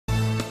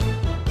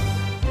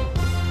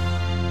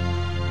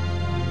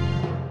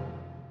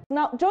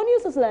Now, John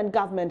News's land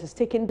government has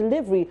taken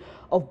delivery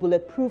of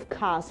bulletproof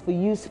cars for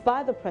use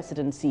by the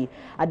presidency.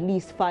 At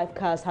least 5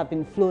 cars have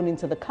been flown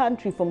into the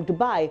country from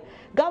Dubai.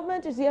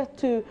 Government is yet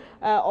to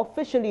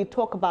officially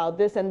talk about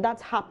this, and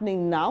that's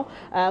happening now.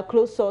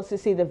 Close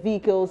sources say the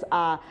vehicles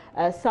are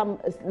some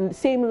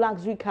same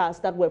luxury cars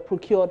that were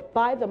procured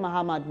by the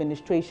Mahama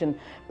administration.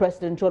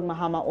 President John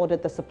Mahama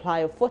ordered the supply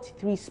of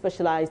 43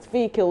 specialized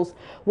vehicles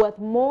worth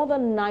more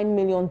than $9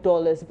 million,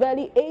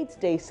 barely 8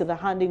 days to the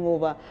handing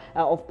over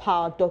of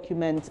power.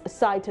 Documents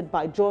cited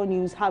by Joy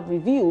News have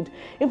revealed.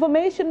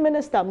 Information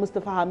Minister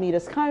Mustafa Hamid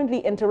is currently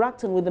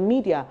interacting with the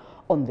media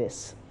on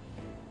this.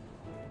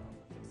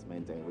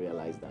 And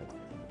realize that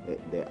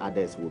the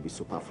others will be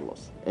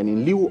superfluous. And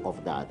in lieu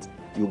of that,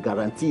 you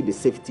guarantee the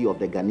safety of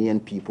the Ghanaian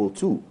people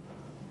too,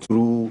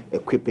 through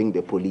equipping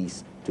the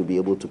police to be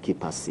able to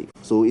keep us safe.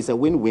 So it's a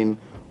win-win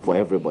for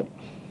everybody.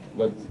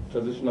 But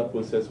traditional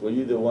process, were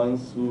you the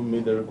ones who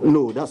made the request?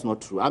 No, that's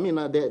not true. I mean,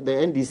 the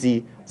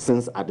NDC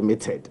since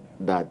admitted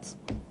that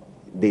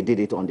they did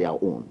it on their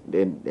own,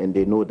 and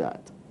they know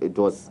that. It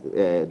was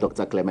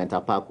Dr. Clement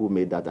Apak who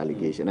made that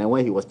allegation. And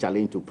when he was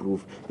challenged to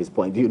prove his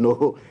point, you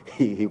know,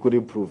 he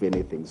couldn't prove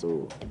anything.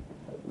 So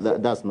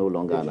that's no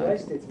longer an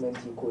argument. The statement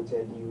you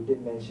quoted, you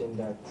did mention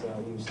that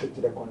you stick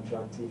to the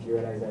contract if you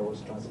realize that it was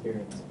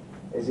transparent.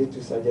 Is it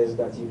to suggest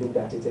that you looked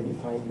at it and you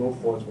find no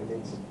fault with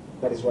it?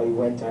 That is why you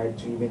went ahead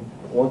to even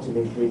want to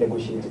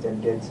renegotiate it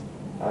and get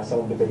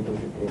some of the vehicles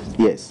replaced?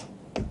 Yes.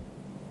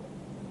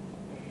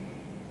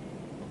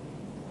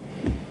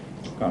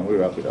 Can we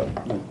wrap it up?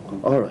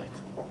 All right.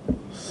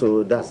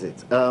 So that's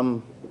it.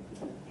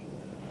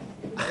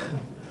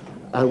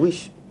 I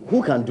wish,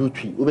 who can do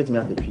tree? Who bet me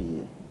at the tree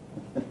here?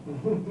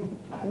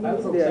 Mine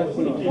is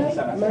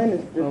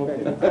different.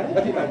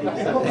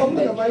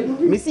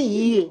 Missy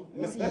ye. How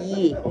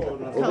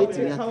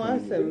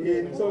awesome.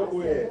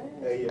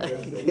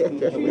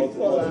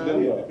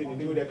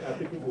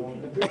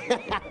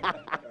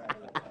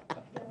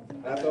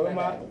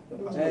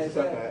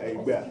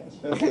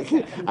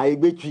 I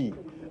bet tree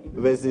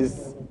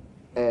versus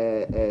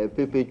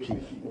Pepe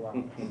tree.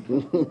 1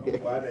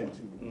 and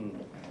 2.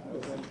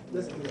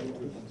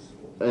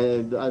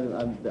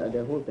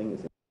 The whole thing is.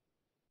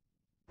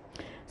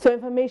 So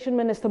Information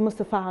Minister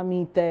Mustafa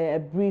Hamid there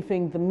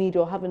briefing the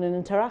media, having an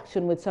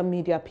interaction with some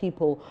media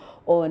people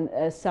on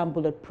some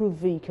bulletproof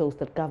vehicles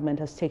that government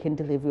has taken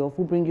delivery of.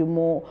 We'll bring you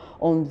more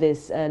on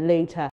this later.